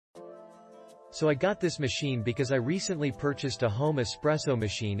So I got this machine because I recently purchased a home espresso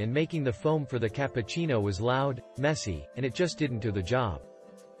machine and making the foam for the cappuccino was loud, messy, and it just didn't do the job.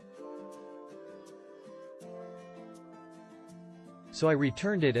 So I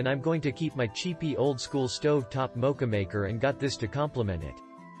returned it and I'm going to keep my cheapy old-school Stove Top Moka Maker and got this to complement it.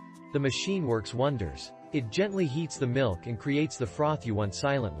 The machine works wonders. It gently heats the milk and creates the froth you want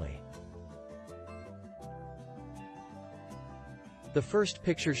silently. The first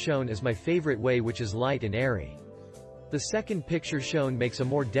picture shown is my favorite way, which is light and airy. The second picture shown makes a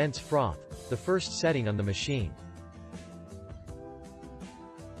more dense froth, the first setting on the machine.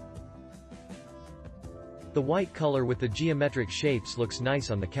 The white color with the geometric shapes looks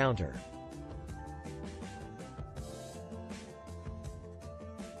nice on the counter.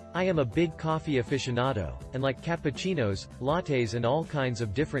 I am a big coffee aficionado, and like cappuccinos, lattes and all kinds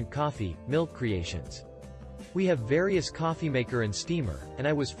of different coffee, milk creations. We have various coffee maker and steamer, and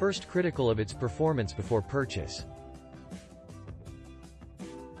I was first critical of its performance before purchase.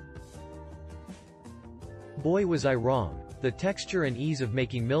 Boy was I wrong. The texture and ease of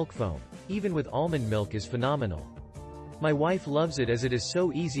making milk foam, even with almond milk, is phenomenal. My wife loves it as it is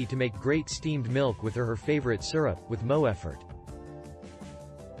so easy to make great steamed milk with her favorite syrup, with no effort.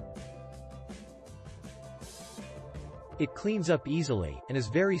 It cleans up easily, and is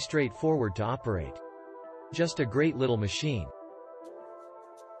very straightforward to operate. Just a great little machine.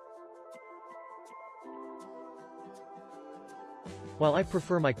 While I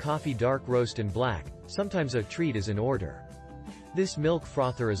prefer my coffee dark roast and black, sometimes a treat is in order. This milk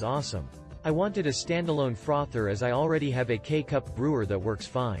frother is awesome. I wanted a standalone frother as I already have a K-cup brewer that works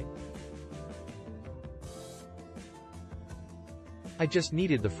fine. I just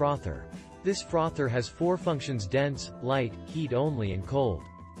needed the frother. This frother has 4 functions: dense, light, heat only and cold.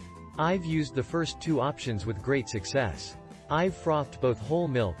 I've used the first 2 options with great success. I've frothed both whole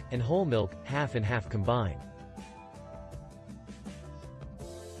milk, and whole milk, half and half combined.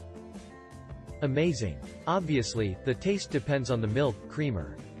 Amazing. Obviously, the taste depends on the milk,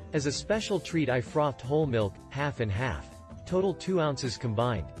 creamer. As a special treat I frothed whole milk, half and half. Total 2 ounces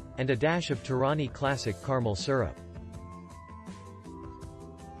combined. And a dash of Torani Classic caramel syrup.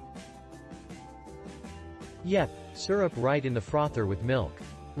 Yep, syrup right in the frother with milk.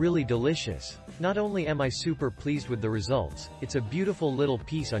 Really delicious. Not only am I super pleased with the results, it's a beautiful little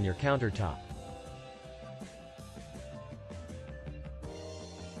piece on your countertop.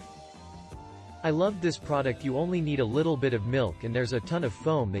 I love this product. You only need a little bit of milk and there's a ton of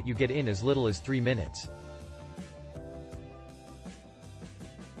foam that you get in as little as 3 minutes.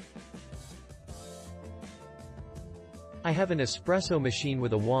 I have an espresso machine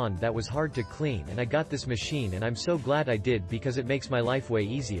with a wand that was hard to clean, and I got this machine and I'm so glad I did because it makes my life way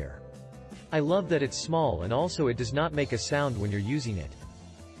easier. I love that it's small and also it does not make a sound when you're using it.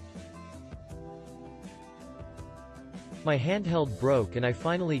 My handheld broke and I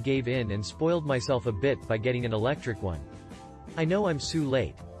finally gave in and spoiled myself a bit by getting an electric one. I know I'm so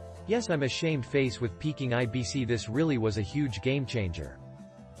late. Yes, I'm ashamed face with peaking IBC. This really was a huge game changer.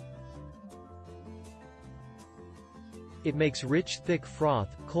 It makes rich, thick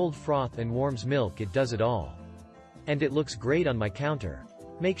froth, cold froth and warms milk. It does it all. And it looks great on my counter.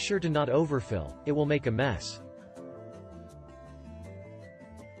 Make sure to not overfill, it will make a mess.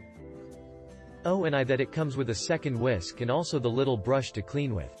 Oh, and that it comes with a second whisk and also the little brush to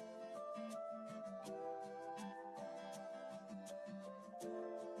clean with.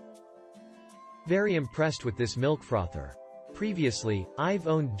 Very impressed with this milk frother. Previously, I've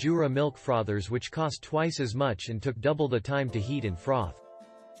owned Jura milk frothers which cost twice as much and took double the time to heat and froth.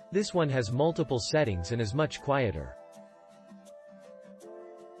 This one has multiple settings and is much quieter.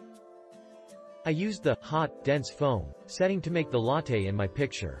 I used the hot, dense foam setting to make the latte in my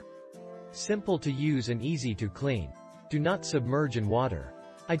picture. Simple to use and easy to clean. Do not submerge in water.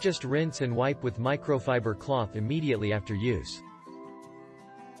 I just rinse and wipe with microfiber cloth immediately after use.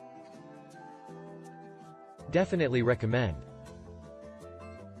 Definitely recommend.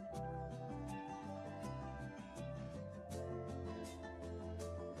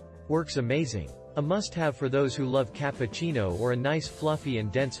 Works amazing. A must-have for those who love cappuccino or a nice fluffy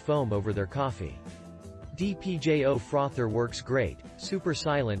and dense foam over their coffee. DPJO frother works great, super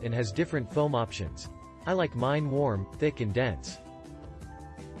silent and has different foam options. I like mine warm, thick and dense.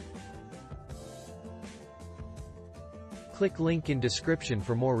 Click link in description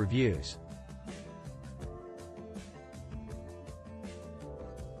for more reviews.